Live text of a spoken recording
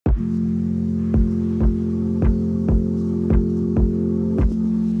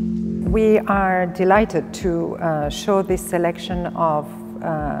We are delighted to show this selection of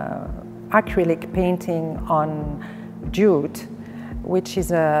acrylic painting on jute, which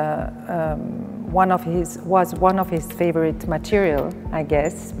is one of his favorite material, I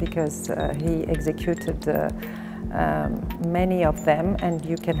guess, because he executed many of them, and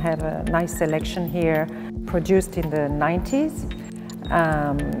you can have a nice selection here, produced in the 90s.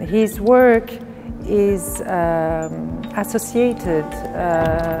 His work is associated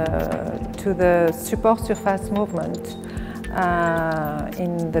to the support surface movement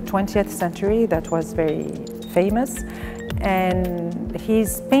in the 20th century that was very famous, and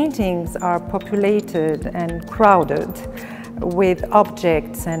his paintings are populated and crowded with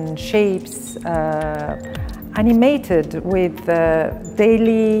objects and shapes animated with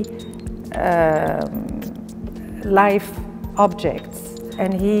daily life objects.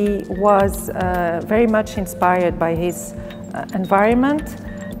 And he was very much inspired by his environment,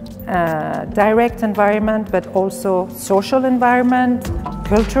 direct environment, but also social environment,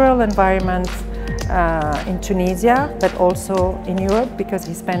 cultural environment in Tunisia, but also in Europe, because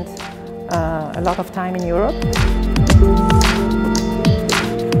he spent a lot of time in Europe.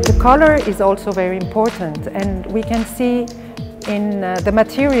 The color is also very important, and we can see in the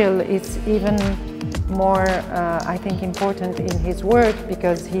material is even more, I think, important in his work,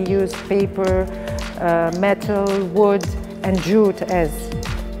 because he used paper, metal, wood and jute, as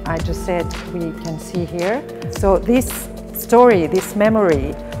I just said, we can see here. So this story, this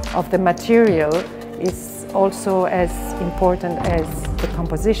memory of the material is also as important as the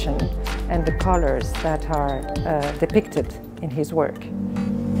composition and the colors that are depicted in his work.